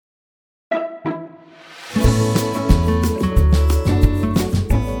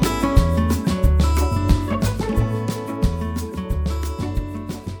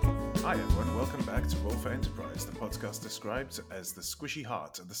described as the squishy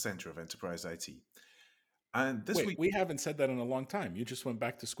heart at the center of enterprise IT. And this Wait, week, we haven't said that in a long time. You just went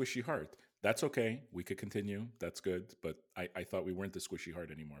back to Squishy Heart. That's okay. We could continue. That's good. But I thought we weren't the Squishy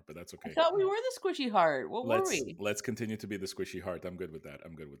Heart anymore. But that's I okay. thought we were the squishy heart. What were Let's we? let's continue to be the Squishy Heart. I'm good with that.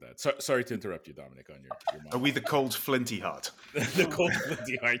 I'm good with that. Sorry to interrupt you, Dominic, on your are we monologue. the cold, flinty heart? The cold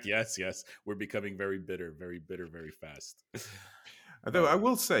flinty heart. Yes, yes. We're becoming very bitter, very fast. Although I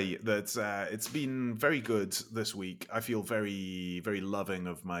will say that it's been very good this week. I feel very loving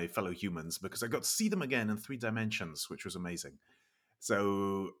of my fellow humans because I got to see them again in 3 dimensions, which was amazing.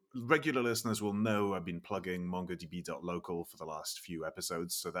 So regular listeners will know I've been plugging mongodb.local for the last few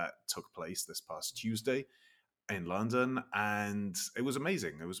episodes. So that took place this past Tuesday in London, and it was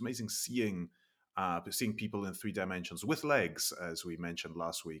amazing. It was amazing seeing people in 3 dimensions with legs, as we mentioned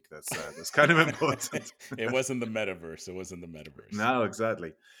last week. That's kind of important. It wasn't the metaverse. It wasn't the metaverse. No,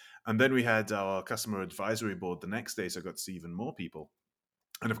 exactly. And then we had our customer advisory board the next day, so I got to see even more people.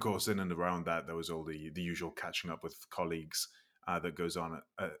 And of course, in and around that, there was all the usual catching up with colleagues that goes on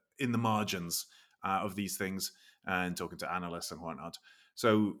in the margins of these things and talking to analysts and whatnot.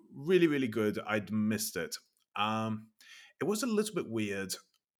 So really good. I'd missed it. It was a little bit weird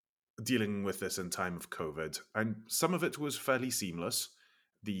dealing with this in time of COVID, and some of it was fairly seamless.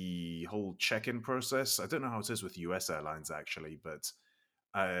 The whole check-in process, I don't know how it is with US airlines actually, but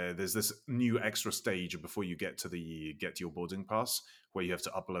there's this new extra stage before you get to your boarding pass, where you have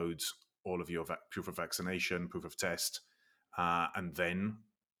to upload all of your proof of vaccination, proof of test, and then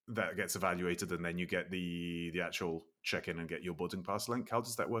that gets evaluated, and then you get the actual check-in and get your boarding pass link. How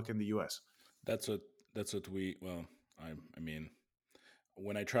does that work in the US? That's what we. Well, I mean,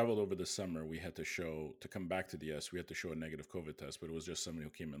 when I traveled over the summer, we had to come back to the US. We had to show a negative COVID test, but it was just somebody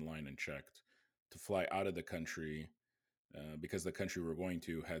who came in line and checked. To fly out of the country, because the country we're going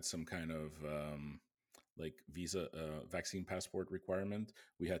to had some kind of like visa vaccine passport requirement,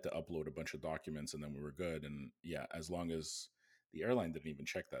 we had to upload a bunch of documents and then we were good. And yeah, as long as the airline didn't even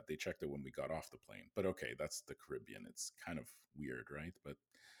check that, they checked it when we got off the plane. But okay, that's the Caribbean. It's kind of weird, right? But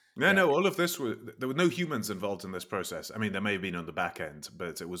No, yeah, no, all of this there were no humans involved in this process. I mean, there may have been on the back end,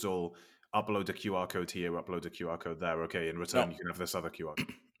 but it was all upload a QR code here, upload a QR code there. Okay, in no, return, you can have this other QR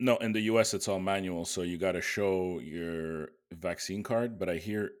code. no. In the U.S., it's all manual, so you got to show your vaccine card. But I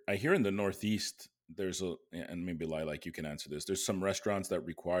hear in the Northeast, there's and maybe like you can answer this. There's some restaurants that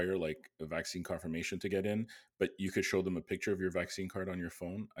require like a vaccine confirmation to get in, but you could show them a picture of your vaccine card on your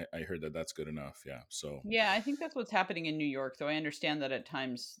phone. I heard that that's good enough. Yeah. So Yeah, I think that's what's happening in New York, though I understand that at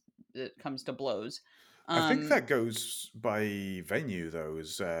times it comes to blows. I think Um, that goes by venue, though.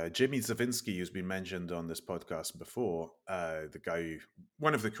 Is Jimmy Zavinsky, who's been mentioned on this podcast before, the guy,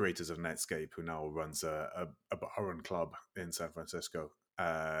 one of the creators of Netscape, who now runs a bar and club in San Francisco.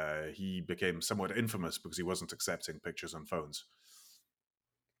 He became somewhat infamous because he wasn't accepting pictures on phones.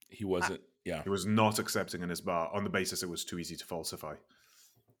 he I, wasn't. Yeah. He was not accepting in his bar on the basis it was too easy to falsify.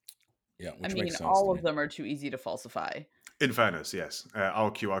 Yeah. I Which mean, makes sense to all me. of them are too easy to falsify. In fairness, yes.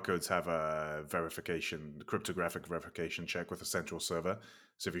 Our QR codes have a cryptographic verification check with a central server.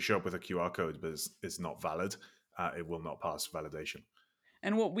 So if you show up with a QR code but it's not valid, it will not pass validation.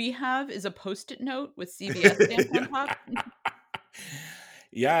 And what we have is a post-it note with CVS stamped on Yeah. top.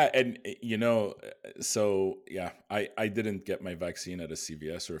 Yeah, and so yeah, I didn't get my vaccine at a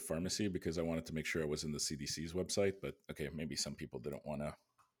CVS or a pharmacy because I wanted to make sure I was in the CDC's website. But okay, maybe some people didn't want to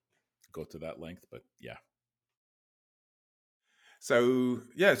go to that length. But yeah, So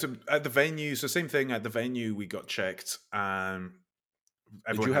yeah, so at the venue, so same thing at the venue, we got checked. did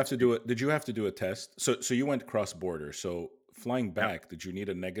Everyone you had have to to be. do it? Did you have to do a test? So you went cross border. So flying Yeah, back, did you need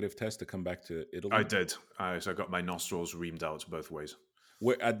a negative test to come back to I Italy? did. So I got my nostrils reamed out both ways.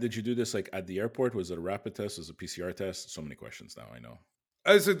 Did you do this like at the airport? Was it a rapid test? Was it a PCR test? So many questions now. I know.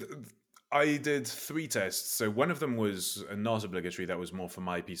 So I did 3 tests. So one of them was not obligatory. That was more for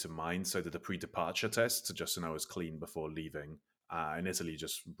my peace of mind. So I did a pre-departure test just to know I was clean before leaving. In Italy,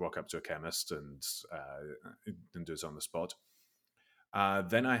 just walk up to a chemist and do it on the spot.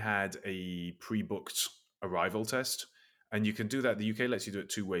 Then I had a pre-booked arrival test, and you can do that. The UK lets you do it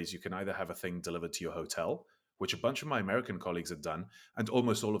 2 ways. You can either have a thing delivered to your hotel, which a bunch of my American colleagues had done, and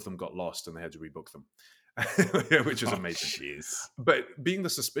almost all of them got lost and they had to rebook them, which is Oh, amazing. jeez. But being the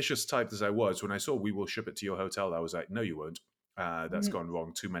suspicious type as I was, when I saw we will ship it to your hotel, I was like, no, you won't. That's Mhm. gone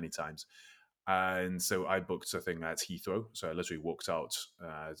wrong too many times. And so I booked a thing at Heathrow. So I literally walked out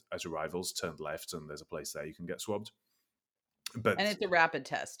as arrivals, turned left, and there's a place there you can get swabbed. And But it's a rapid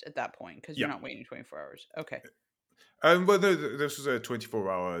test at that point because you're yeah. not waiting 24 hours. Okay. Well, no, this was a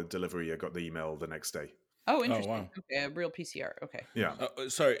 24-hour delivery. I got the email the next day. Oh, Oh interesting. wow. Okay, a real PCR. Okay. Yeah.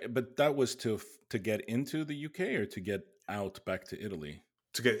 Sorry, but that was to get into the UK or to get out back to Italy?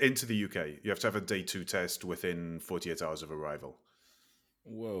 To get into the UK, you have to have a day 2 test within 48 hours of arrival.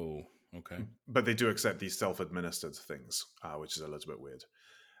 Whoa. Okay. But they do accept these self-administered things, which is a little bit weird.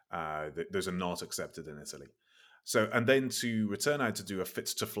 Those are not accepted in Italy. So, and then to return, I had to do a fit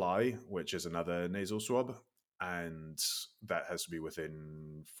to fly, which is another nasal swab, and that has to be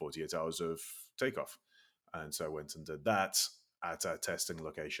within 48 hours of takeoff. And so I went and did that at a testing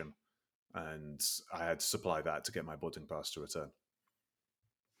location, and I had to supply that to get my boarding pass to return.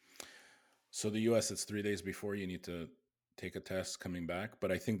 So the US, it's 3 days before you need to take a test coming back.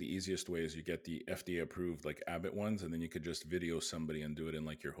 But I think the easiest way is you get the FDA approved like Abbott ones, and then you could just video somebody and do it in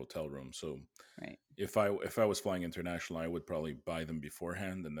like your hotel room. So Right. if I was flying international, I would probably buy them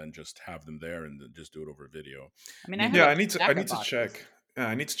beforehand and then just have them there and then just do it over video. I mean, I have Yeah, a I need stack of to boxes. check.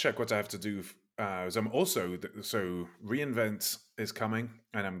 I need to check what I have to do. As I'm also so reInvent is coming,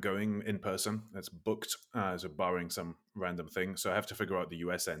 and I'm going in person. It's booked, so barring some random thing. So I have to figure out the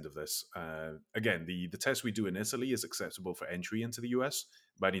US end of this. Again, the test we do in Italy is acceptable for entry into the US,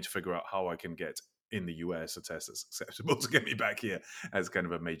 but I need to figure out how I can get in the US a test that's acceptable to get me back here. As kind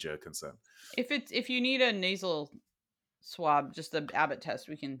of a major concern. If you need a nasal swab, just the Abbott test,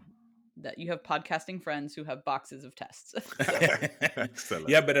 we can. That you have podcasting friends who have boxes of tests. Excellent.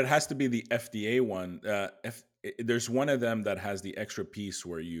 Yeah, but it has to be the FDA one. There's one of them that has the extra piece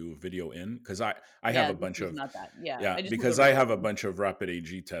where you video in, because I have a bunch of not that. Yeah, yeah, I just because know the I real have a one. bunch of rapid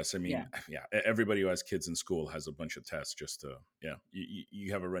AG tests. I mean, Yeah. everybody who has kids in school has a bunch of tests just to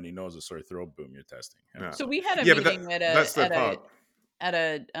you have a runny nose, a sore throat, boom, you're testing. Yeah. Yeah. So we had a Yeah, but meeting that's the part.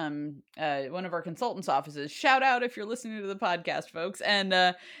 at one of our consultants' offices. Shout out if you're listening to the podcast, folks. And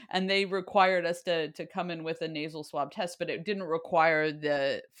they required us to come in with a nasal swab test, but it didn't require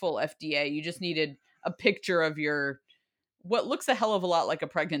the full FDA. You just needed a picture of your what looks a hell of a lot like a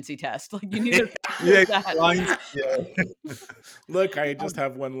pregnancy test. Like you need a picture of that. lines, yeah. Look, I just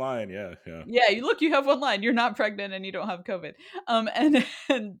have one line. Yeah. Yeah, you have one line. You're not pregnant and you don't have COVID.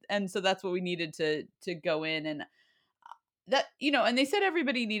 And so that's what we needed to go in, and that, and they said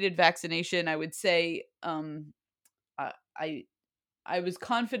everybody needed vaccination. I would say I I was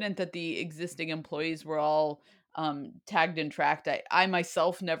confident that the existing employees were all tagged and tracked. I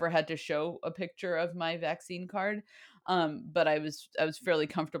myself never had to show a picture of my vaccine card, but I was fairly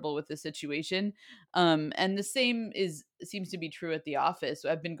comfortable with the situation. And the same seems to be true at the office.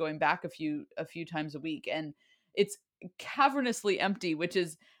 I've been going back a few times a week, and it's cavernously empty, which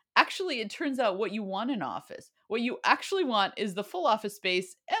is actually, it turns out, what you want in office. What you actually want is the full office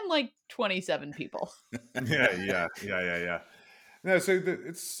space and like 27 people. Yeah. No, so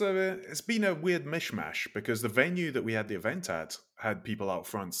it's been a weird mishmash because the venue that we had the event at had people out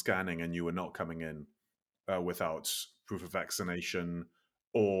front scanning, and you were not coming in without proof of vaccination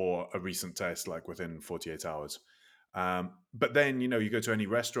or a recent test, like within 48 hours. But then, you go to any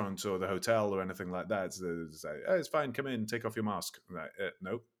restaurant or the hotel or anything like that, it's like, oh, it's fine, come in, take off your mask. Like,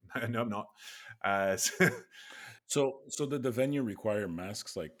 nope, no, I'm not. So did the venue require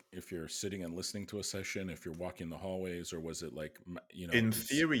masks, like if you're sitting and listening to a session, if you're walking the hallways, or was it like, in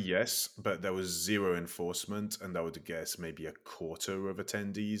theory, yes, but there was zero enforcement, and I would guess maybe a quarter of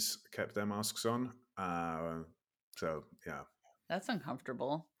attendees kept their masks on. So yeah, That's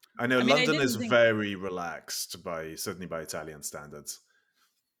uncomfortable. I know I mean, London is very relaxed certainly by Italian standards.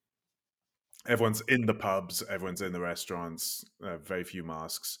 Everyone's in the pubs, everyone's in the restaurants, very few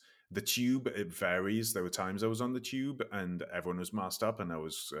masks. The tube, it varies. There were times I was on the tube and everyone was masked up, and I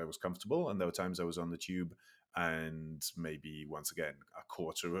was comfortable. And there were times I was on the tube and maybe once again a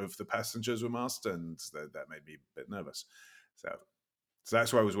quarter of the passengers were masked, and that made me a bit nervous. So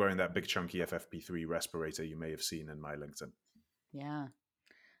that's why I was wearing that big chunky FFP3 respirator you may have seen in my LinkedIn. Yeah.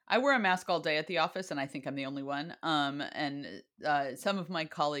 I wear a mask all day at the office, and I think I'm the only one. And some of my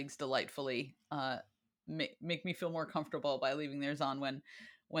colleagues delightfully make me feel more comfortable by leaving theirs on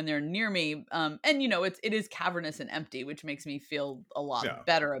when they're near me. And it is cavernous and empty, which makes me feel a lot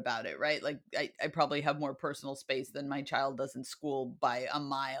better about it, right? Like I probably have more personal space than my child does in school by a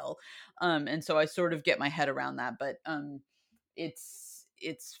mile. And so I sort of get my head around that, but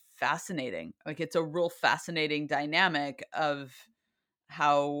it's fascinating. Like it's a real fascinating dynamic of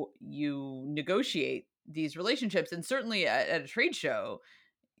how you negotiate these relationships. And certainly at a trade show,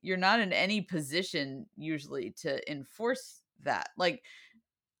 you're not in any position usually to enforce that. Like,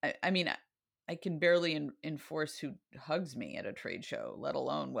 I mean, I can barely enforce who hugs me at a trade show, let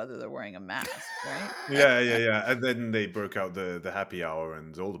alone whether they're wearing a mask, right? Yeah. And then they broke out the happy hour,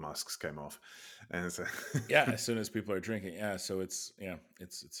 and all the masks came off. And so yeah, as soon as people are drinking, so it's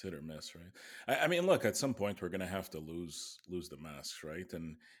hit or miss, right? I mean, look, at some point we're gonna have to lose the masks, right?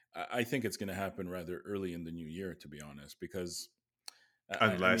 And I think it's going to happen rather early in the new year, to be honest, because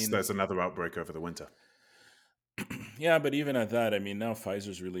I Unless mean, there's another outbreak over the winter. yeah, but even at that, I mean, now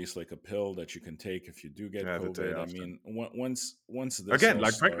Pfizer's released like a pill that you can take if you do get Yeah, the day COVID. I after. mean, once this Again, all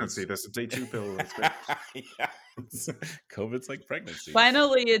like pregnancy, starts, there's a day 2 pill. That's great. yeah, COVID's like pregnancy.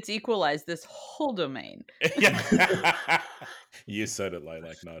 Finally, it's equalized this whole domain. Yeah, you said it,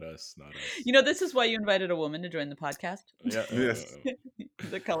 Lilac, not us, not us. You know, this is why you invited a woman to join the podcast. Yeah, Yes.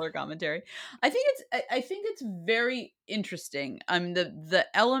 The color commentary. I think it's very interesting. The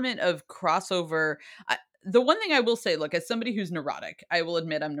element of crossover. The one thing I will say, look, as somebody who's neurotic, I will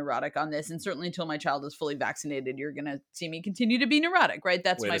admit I'm neurotic on this, and certainly until my child is fully vaccinated, you're gonna see me continue to be neurotic, right?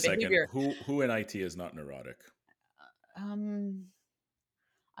 That's wait my a second. behavior. Who in IT is not neurotic? Um,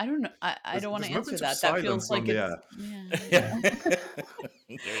 I don't know. I don't want to There's answer moments of that. That feels silence on like the it's air. yeah.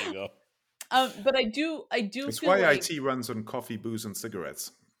 There you go. But I do It's feel why like IT runs on coffee, booze, and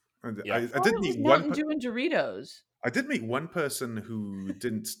cigarettes. And Yeah. I thought did it was meet one. Mountain Dew and Doritos. I did meet one person who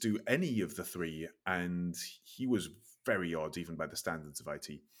didn't do any of the three, and he was very odd, even by the standards of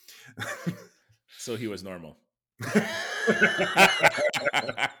IT. So he was normal.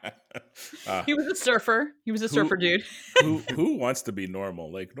 He was a surfer. He was a Who- surfer dude. who wants to be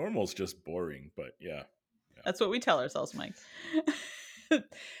normal? Like normal's just boring, but yeah. That's what we tell ourselves, Mike. I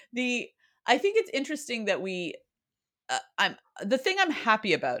think it's interesting that I'm the thing I'm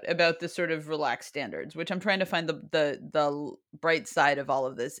happy about this sort of relaxed standards, which I'm trying to find the bright side of all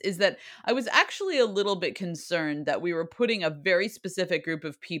of this, is that I was actually a little bit concerned that we were putting a very specific group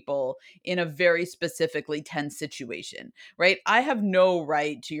of people in a very specifically tense situation, right? I have no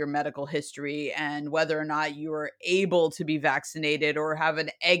right to your medical history and whether or not you are able to be vaccinated or have an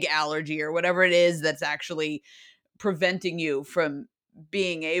egg allergy or whatever it is that's actually preventing you from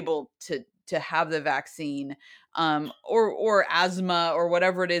being able to have the vaccine, or asthma or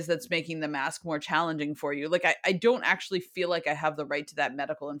whatever it is that's making the mask more challenging for you. Like I don't actually feel like I have the right to that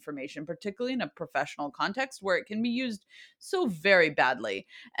medical information, particularly in a professional context where it can be used so very badly.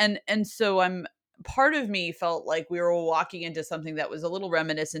 And so part of me felt like we were walking into something that was a little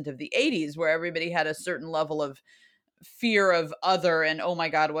reminiscent of the 80s, where everybody had a certain level of fear of other, and oh my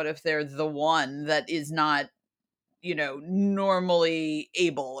god, what if they're the one that is not, normally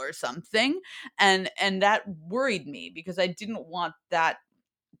able or something. And that worried me because I didn't want that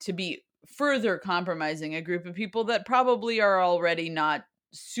to be further compromising a group of people that probably are already not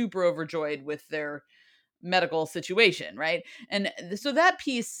super overjoyed with their medical situation, right? And so that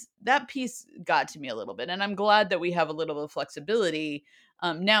piece got to me a little bit, and I'm glad that we have a little bit of flexibility.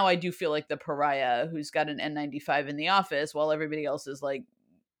 Now I do feel like the pariah who's got an N95 in the office while everybody else is like,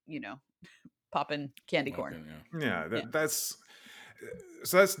 you know popping candy corn. Okay, yeah. Yeah, Yeah.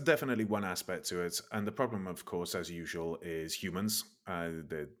 that's definitely one aspect to it. And the problem, of course, as usual, is humans.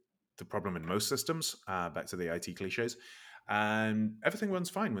 The problem in most systems, back to the IT cliches, and everything runs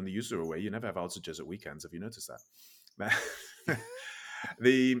fine when the users are away. You never have outages at weekends. Have you noticed that?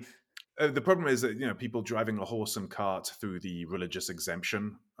 The problem is that people driving a horse and cart through the religious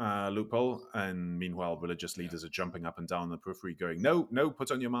exemption loophole, and meanwhile religious leaders are jumping up and down the periphery, going, "No, no,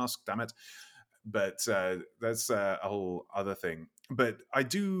 put on your mask, damn it!" But that's a whole other thing. But I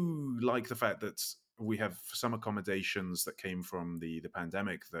do like the fact that we have some accommodations that came from the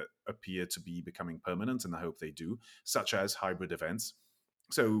pandemic that appear to be becoming permanent, and I hope they do, such as hybrid events.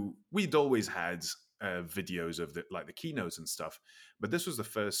 So we'd always had videos of the keynotes and stuff, but this was the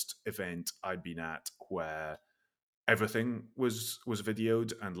first event I'd been at where everything was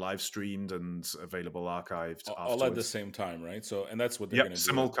videoed and live streamed and available archived All at the afterwards. same time, right? So, and that's what they're Yep, going to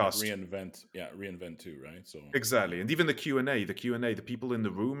do. simulcast. Reinvent too, right? So Exactly. And even the Q&A, the people in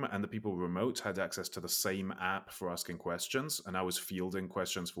the room and the people remote had access to the same app for asking questions. And I was fielding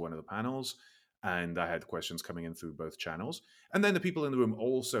questions for one of the panels, and I had questions coming in through both channels. And then the people in the room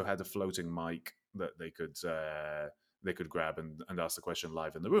also had a floating mic that they could grab and ask the question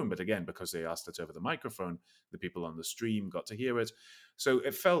live in the room. But again, because they asked it over the microphone, the people on the stream got to hear it. So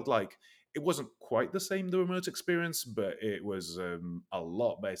it felt like it wasn't quite the same, the remote experience, but it was a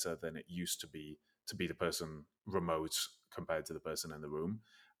lot better than it used to be the person remote compared to the person in the room.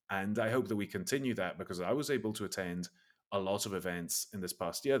 And I hope that we continue that, because I was able to attend a lot of events in this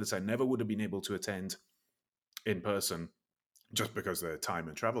past year that I never would have been able to attend in person, just because of the time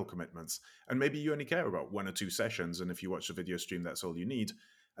and travel commitments. And maybe you only care about one or two sessions, and if you watch the video stream, that's all you need.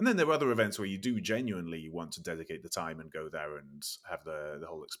 And then there are other events where you do genuinely want to dedicate the time and go there and have the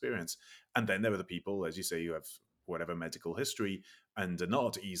whole experience. And then there are the people, as you say, who have whatever medical history and are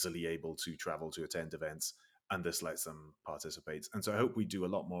not easily able to travel to attend events, and this lets them participate. And so I hope we do a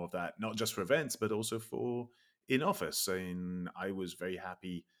lot more of that, not just for events, but also for in office. And I was very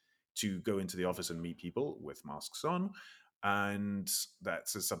happy to go into the office and meet people with masks on. And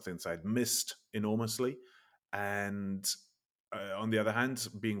that's something that I'd missed enormously. And on the other hand,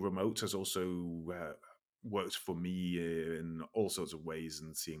 being remote has also worked for me in all sorts of ways,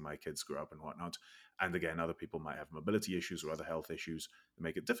 and seeing my kids grow up and whatnot. And again, other people might have mobility issues or other health issues that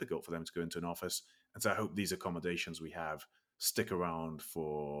make it difficult for them to go into an office. And so I hope these accommodations we have stick around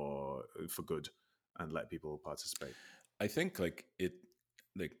for good and let people participate. I think like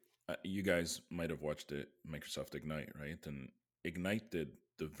you guys might have watched it, Microsoft Ignite, right? And Ignite did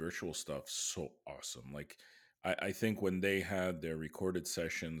the virtual stuff so awesome. Like I think when they had their recorded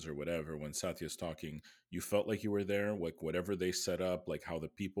sessions or whatever, when Satya's talking, you felt like you were there. Like whatever they set up, like how the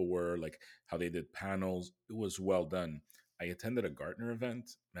people were, like how they did panels, it was well done. I attended a Gartner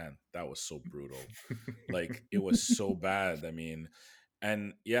event. Man, that was so brutal. Like it was so bad. I mean,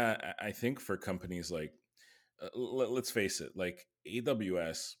 and yeah, I think for companies like let's face it, like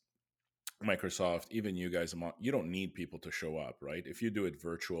AWS, Microsoft, even you guys, you don't need people to show up, right? If you do it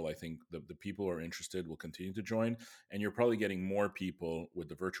virtual, I think the people who are interested will continue to join, and you're probably getting more people with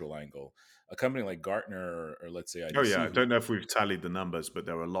the virtual angle. A company like Gartner or let's say IDC. Oh yeah, I don't know if we've tallied the numbers, but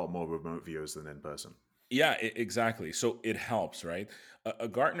there are a lot more remote viewers than in person. Yeah, exactly. So it helps, right? A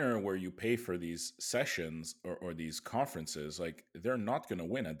Gartner where you pay for these sessions or these conferences, like they're not going to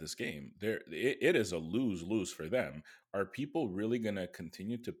win at this game. It is a lose-lose for them. Are people really going to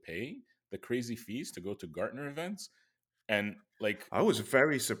continue to pay the crazy fees to go to Gartner events? And like, I was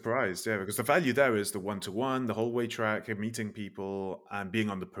very surprised, yeah, because the value there is the one-to-one, the hallway track, meeting people, and being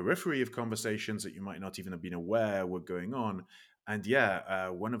on the periphery of conversations that you might not even have been aware were going on. And yeah,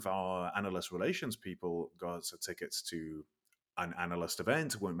 one of our analyst relations people got tickets to an analyst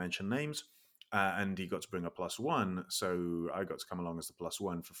event, won't mention names, and he got to bring a +1. So I got to come along as the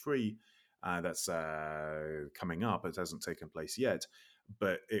 +1 for free. That's coming up. It hasn't taken place yet.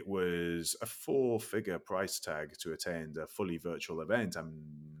 But it was a 4-figure price tag to attend a fully virtual event. I'm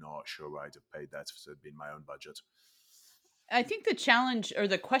not sure I'd have paid that if it had been my own budget. I think the challenge or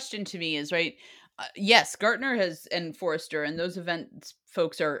the question to me is, right, yes, Gartner has and Forrester and those events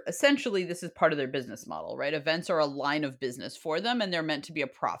folks are essentially, this is part of their business model, right? Events are a line of business for them, and they're meant to be a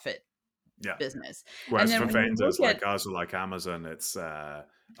profit business. Whereas and for then vendors like us or like Amazon, it's a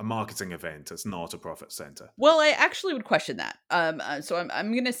marketing event. It's not a profit center. Well, I actually would question that. So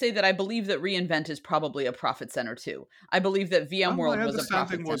I'm going to say that I believe that reInvent is probably a profit center too. I believe that VMworld was a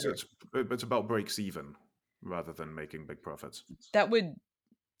profit center. It's about breaks even rather than making big profits. That would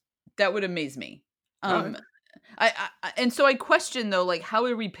amaze me. And so I question though, like, how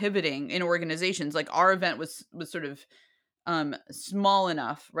are we pivoting in organizations? Like our event was sort of small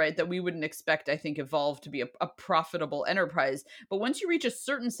enough, right, that we wouldn't expect, I think, Evolve to be a profitable enterprise. But once you reach a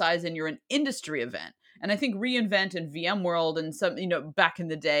certain size and you're an industry event, and I think reInvent and VMworld and some, back in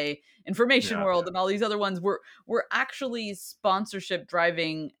the day, Information World and all these other ones were actually sponsorship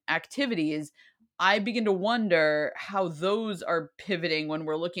driving activities. I begin to wonder how those are pivoting when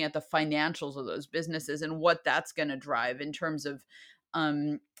we're looking at the financials of those businesses and what that's going to drive in terms of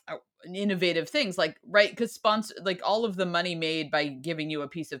innovative things, like, right, because like all of the money made by giving you a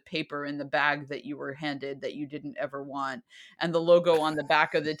piece of paper in the bag that you were handed that you didn't ever want, and the logo on the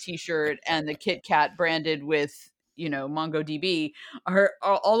back of the t-shirt and the Kit Kat branded with MongoDB, are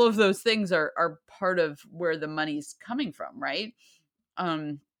all of those things are part of where the money's coming from, right?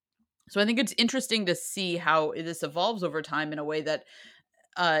 So I think it's interesting to see how this evolves over time in a way that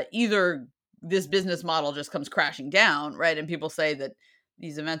either this business model just comes crashing down, right, and people say that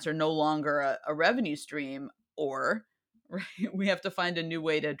these events are no longer a revenue stream, or right, we have to find a new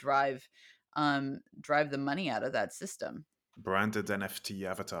way to drive the money out of that system. Branded NFT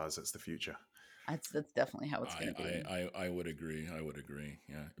avatars, that's the future. That's definitely how it's going to be. I would agree.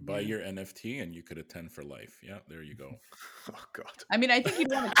 Yeah. Buy your NFT and you could attend for life. Yeah, there you go. Oh God. I mean, I think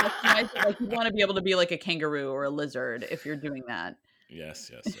you'd want to customize it. Like, you'd want to be able to be like a kangaroo or a lizard if you're doing that.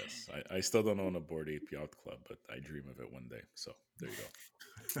 Yes. I still don't own a Bored Ape Yacht Club, but I dream of it one day. So there you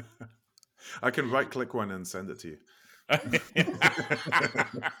go. I can right-click one and send it to you.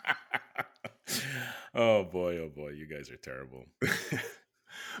 Oh boy, you guys are terrible.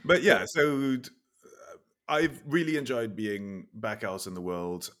 But yeah, so I've really enjoyed being back out in the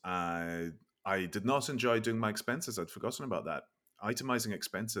world. I did not enjoy doing my expenses. I'd forgotten about that. Itemizing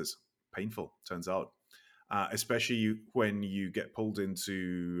expenses, painful, turns out. Especially when you get pulled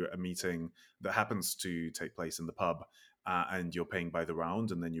into a meeting that happens to take place in the pub and you're paying by the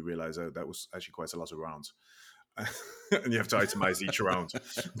round, and then you realize, oh, that was actually quite a lot of rounds. And you have to itemize each round.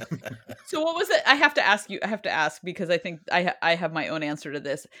 So what was it? I have to ask because I think I have my own answer to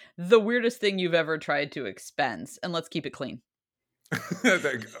this. The weirdest thing you've ever tried to expense, and let's keep it clean.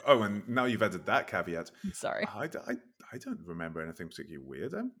 Oh, and now you've added that caveat. Sorry. I don't remember anything particularly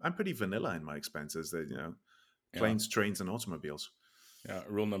weird. I'm pretty vanilla in my expenses. That Yeah. planes, trains, and automobiles. Yeah.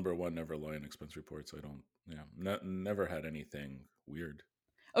 Rule number one: never lie in expense reports. I don't. Yeah. Never had anything weird.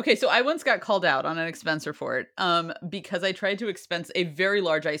 Okay, so I once got called out on an expense report because I tried to expense a very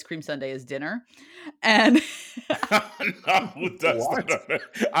large ice cream sundae as dinner, and No, who does What? that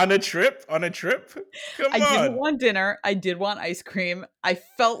on a trip? On a trip? Come I didn't on. want dinner. I did want ice cream. I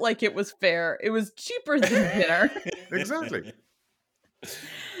felt like it was fair. It was cheaper than dinner. Exactly.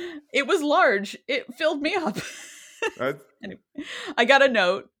 It was large. It filled me up. Uh, Anyway, I got a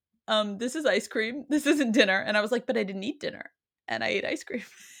note. This is ice cream. This isn't dinner. And I was like, but I didn't eat dinner. And I ate ice cream.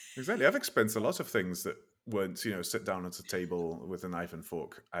 exactly. I've expensed a lot of things that weren't, sit down at a table with a knife and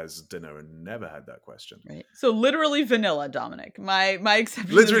fork as dinner, and never had that question. Right. So literally vanilla, Dominic. My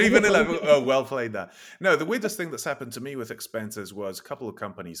exception. Literally vanilla. Oh, well played there. No, the weirdest thing that's happened to me with expenses was a couple of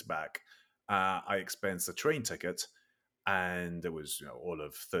companies back. I expensed a train ticket, and it was all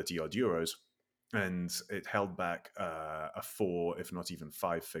of 30 odd euros, and it held back a 4, if not even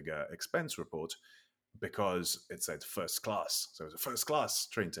 5-figure expense report because it said first class. So it was a first class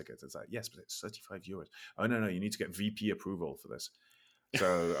train ticket. It's like, yes, but it's 35 euros. Oh, no, you need to get VP approval for this.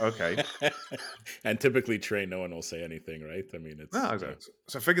 So, okay. And typically train, no one will say anything, right? I mean, it's No,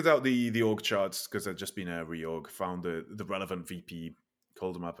 so I figured out the org charts because there'd just been a reorg, found the relevant VP,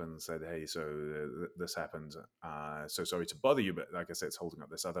 called him up and said, hey, so this happened. So sorry to bother you, but like I said, it's holding up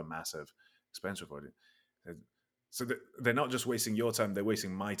this other massive expense report. So they're not just wasting your time, they're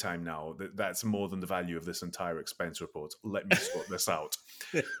wasting my time now. That's more than the value of this entire expense report. Let me sort this out.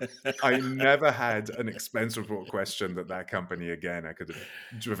 I never had an expense report question that company again. I could have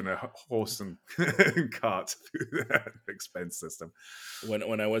driven a horse and cart through that expense system.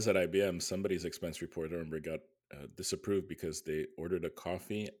 When I was at IBM, somebody's expense report, I remember, got disapproved because they ordered a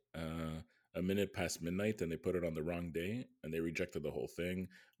coffee a minute past midnight and they put it on the wrong day, and they rejected the whole thing,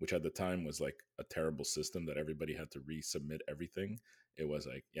 which at the time was like a terrible system that everybody had to resubmit everything. It was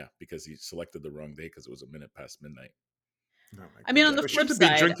like, yeah, because he selected the wrong day because it was a minute past midnight. Oh I mean, on the we flip shouldn't have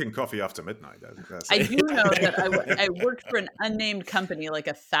been side, drinking coffee after midnight. I do know that I worked for an unnamed company like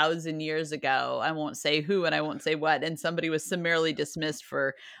 1,000 years ago. I won't say who and I won't say what. And somebody was summarily dismissed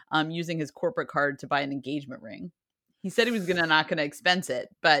for using his corporate card to buy an engagement ring. He said he was not going to expense it,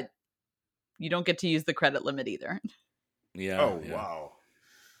 but you don't get to use the credit limit either. Yeah. Oh, yeah. wow.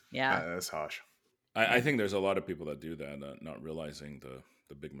 Yeah. That's harsh. I think there's a lot of people that do that, not realizing the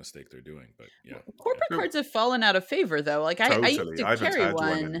big mistake they're doing. But yeah, Corporate cards have fallen out of favor, though. Like I used Totally. to I haven't carry had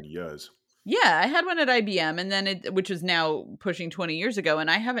one. in years. Yeah, I had one at IBM, and then which is now pushing 20 years ago,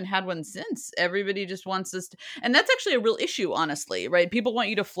 and I haven't had one since. Everybody just wants us to, and that's actually a real issue, honestly, right? People want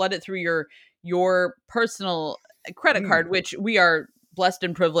you to flood it through your personal credit card, which we are blessed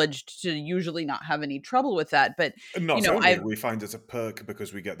and privileged to usually not have any trouble with that. But Not only we find it a perk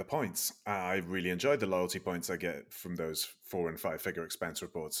because we get the points. I really enjoy the loyalty points I get from those 4 and 5-figure expense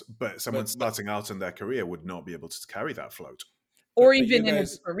reports. But someone starting out in their career would not be able to carry that float. Or even in a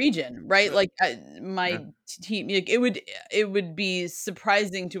different region, right? Like my team, like it would be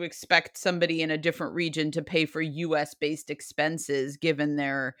surprising to expect somebody in a different region to pay for U.S. based expenses, given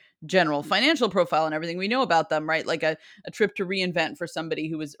their general financial profile and everything we know about them, right? Like a trip to reInvent for somebody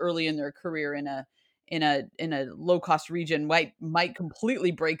who was early in their career in a low cost region might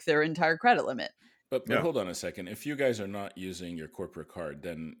completely break their entire credit limit. But hold on a second. If you guys are not using your corporate card,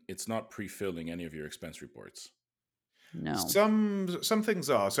 then it's not pre-filling any of your expense reports. No. Some things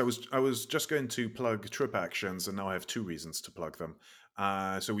are. So I was just going to plug Trip Actions, and now I have 2 reasons to plug them.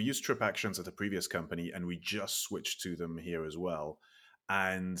 So we used Trip Actions at a previous company, and we just switched to them here as well.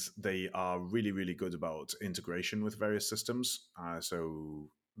 And they are really, really good about integration with various systems. So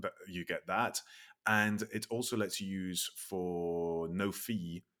that you get that. And it also lets you use, for no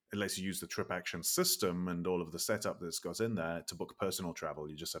fee, it lets you use the Trip Action system and all of the setup that's got in there to book personal travel.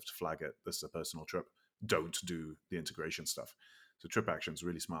 You just have to flag it. This is a personal trip. Don't do the integration stuff. So Trip Action's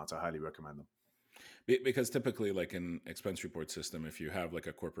really smart. I highly recommend them. Because typically, like an expense report system, if you have like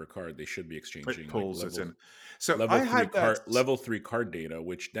a corporate card, they should be exchanging It pulls like it in. So level 3 card data,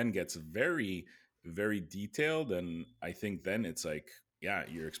 which then gets very, very detailed. And I think then it's like, yeah,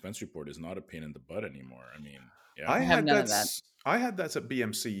 your expense report is not a pain in the butt anymore. I mean, yeah. I have none of that. I had that at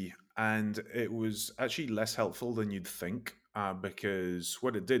BMC, and it was actually less helpful than you'd think. Because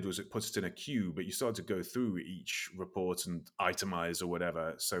what it did was it put it in a queue, but you started to go through each report and itemize or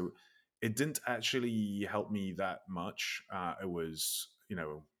whatever. So it didn't actually help me that much. It was,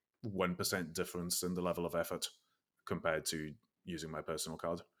 1% difference in the level of effort compared to using my personal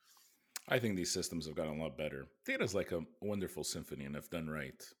card. I think these systems have gotten a lot better. Data's like a wonderful symphony, and if done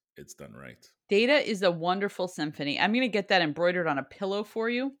right, it's done right. Data is a wonderful symphony. I'm going to get that embroidered on a pillow for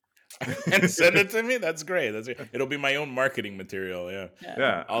you. And send it to me. That's great. It'll be my own marketing material. Yeah.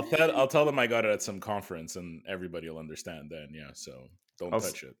 Yeah. I'll tell them I got it at some conference, and everybody will understand then. Yeah. So don't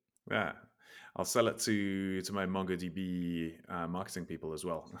touch it. Yeah. I'll sell it to my MongoDB marketing people as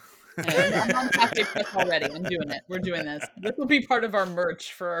well. I'm on Cafe Press already. I'm doing it. We're doing this. This will be part of our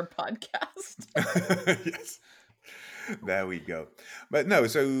merch for our podcast. Yes. There we go. But no,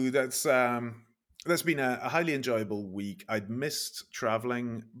 so that's been a highly enjoyable week. I'd missed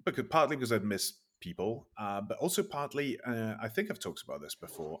traveling, partly because I'd missed people, but also partly, I think I've talked about this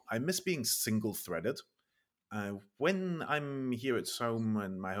before, I miss being single-threaded. When I'm here at home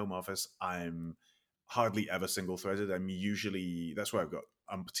in my home office, I'm hardly ever single-threaded. That's why I've got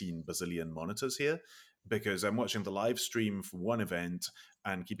umpteen bazillion monitors here, because I'm watching the live stream from one event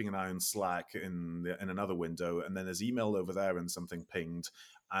and keeping an eye on Slack in another window, and then there's email over there and something pinged,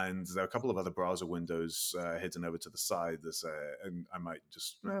 and there are a couple of other browser windows hidden over to the side. And I might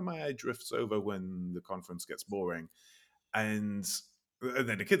just my eye drifts over when the conference gets boring, and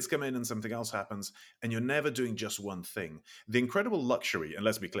then the kids come in and something else happens, and you're never doing just one thing. The incredible luxury, and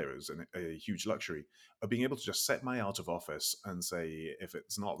let's be clear, it was a huge luxury, of being able to just set my out of office and say, if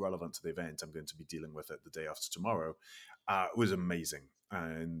it's not relevant to the event, I'm going to be dealing with it the day after tomorrow, was amazing.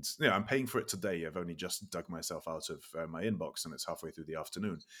 And I'm paying for it today. I've only just dug myself out of my inbox, and it's halfway through the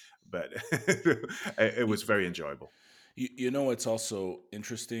afternoon. But it was very enjoyable. You know what's also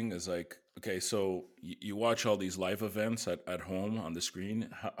interesting is like, okay, so you watch all these live events at home on the screen.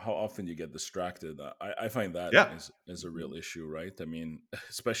 How often do you get distracted? I find that is a real issue, right? I mean,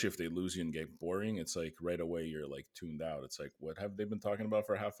 especially if they lose you and get boring, it's like right away you're like tuned out. It's like, what have they been talking about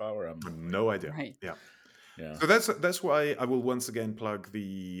for a half hour? No idea. Right. Yeah. Yeah. So that's why I will once again plug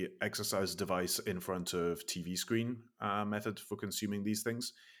the exercise device in front of TV screen method for consuming these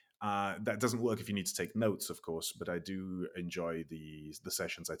things. That doesn't work if you need to take notes, of course, but I do enjoy the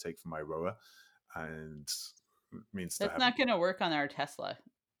sessions I take from my rower, and it means that's not going to work on our Tesla,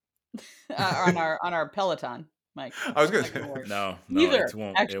 on our Peloton, Mike. I was going to say no, neither. It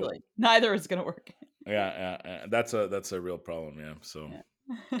won't. Actually, neither is going to work. Yeah, that's a real problem. Yeah, so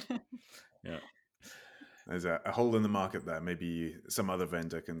yeah. There's a hole in the market there. Maybe some other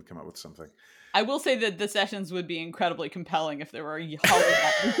vendor can come up with something. I will say that the sessions would be incredibly compelling if there were a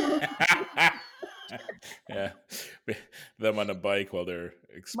hologram. Yeah, them on a bike while they're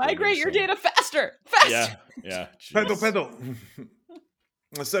migrate your data faster. Yeah. Geez. Pedal.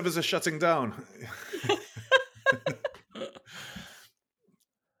 The servers are shutting down.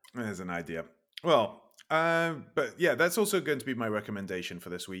 There's an idea. Well, but yeah, that's also going to be my recommendation for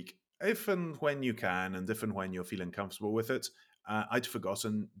this week. If and when you can, and if and when you're feeling comfortable with it, I'd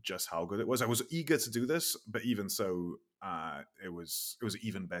forgotten just how good it was. I was eager to do this, but even so, it was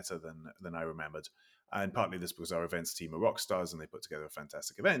even better than I remembered. And partly this because our events team are rock stars and they put together a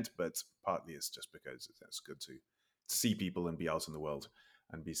fantastic event, but partly it's just because it's good to see people and be out in the world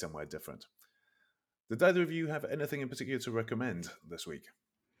and be somewhere different. Did either of you have anything in particular to recommend this week?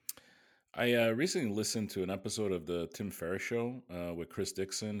 I recently listened to an episode of the Tim Ferriss Show with Chris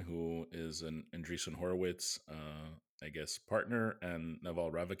Dixon, who is an Andreessen Horowitz, I guess, partner, and Naval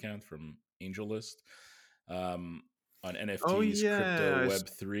Ravikant from AngelList on NFTs, crypto,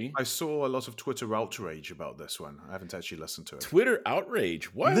 Web3. I saw a lot of Twitter outrage about this one. I haven't actually listened to it. Twitter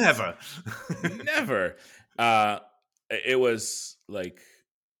outrage? What? Never. Never. It was like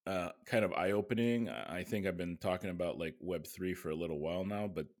kind of eye-opening. I think I've been talking about like Web3 for a little while now,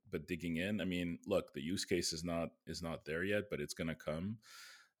 but digging in, I mean, look, the use case is not there yet, but it's going to come.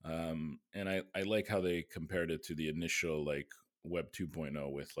 And I like how they compared it to the initial like Web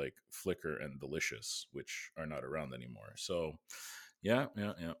 2.0 with like Flickr and Delicious, which are not around anymore. So yeah.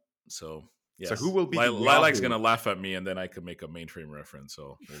 So yes. So who will be Lilac's going to laugh at me, and then I could make a mainframe reference.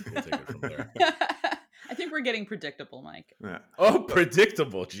 So we'll take it from there. I think we're getting predictable, Mike. Yeah. Oh,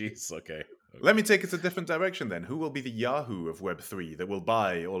 predictable. Jeez. Okay. Let me take it a different direction then. Who will be the Yahoo of Web3 that will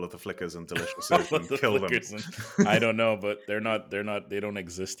buy all of the Flickrs and Deliciouses and kill them? I don't know, but they don't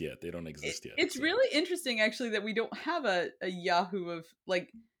exist yet. They don't exist yet. It's really interesting, actually, that we don't have a Yahoo of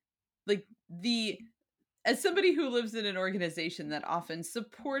like the. As somebody who lives in an organization that often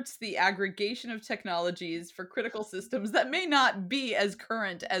supports the aggregation of technologies for critical systems that may not be as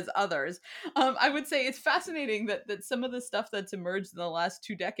current as others, I would say it's fascinating that some of the stuff that's emerged in the last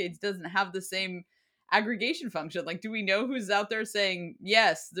 2 decades doesn't have the same aggregation function. Like, do we know who's out there saying,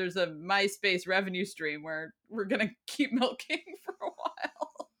 yes, there's a MySpace revenue stream where we're going to keep milking for a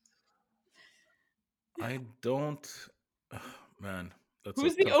while? I don't... man...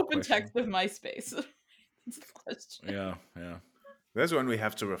 Who's the tough open question. text of MySpace? That's the question. Yeah. There's one we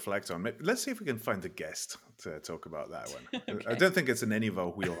have to reflect on. Let's see if we can find a guest to talk about that one. Okay. I don't think it's in any of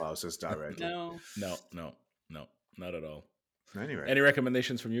our wheelhouses directly. No. Not at all. Anyway. Any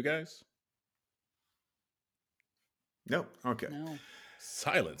recommendations from you guys? No. Okay. No.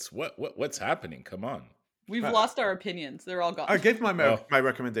 Silence. What's happening? Come on. We've lost our opinions. They're all gone. I gave my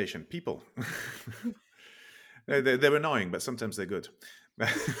recommendation. People. They're annoying, but sometimes they're good.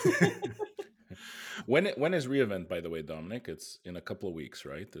 When is reEvent, by the way, Dominic? It's in a couple of weeks,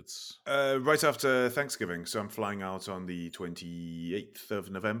 right? It's right after Thanksgiving. So I'm flying out on the 28th of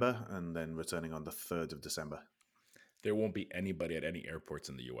November and then returning on the 3rd of December. There won't be anybody at any airports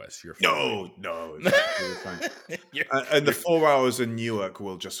in the US. You're fine. No. It's fine. And the 4 hours in Newark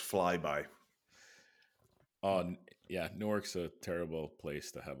will just fly by. Oh, yeah. Newark's a terrible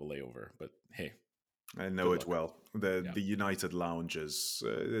place to have a layover, but hey. I know it well. The United Lounge is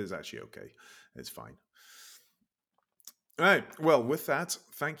actually okay. It's fine. All right. Well, with that,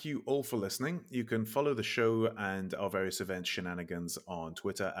 thank you all for listening. You can follow the show and our various event shenanigans on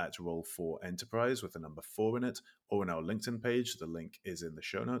Twitter at Roll4Enterprise with the number 4 in it, or on our LinkedIn page. The link is in the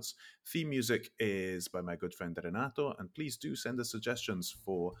show notes. Theme music is by my good friend Renato, and please do send us suggestions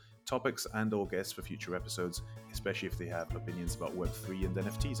for topics and or guests for future episodes, especially if they have opinions about Web3 and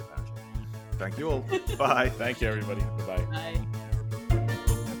NFTs, apparently. Thank you all. Bye. Thank you, everybody. Bye-bye. Bye.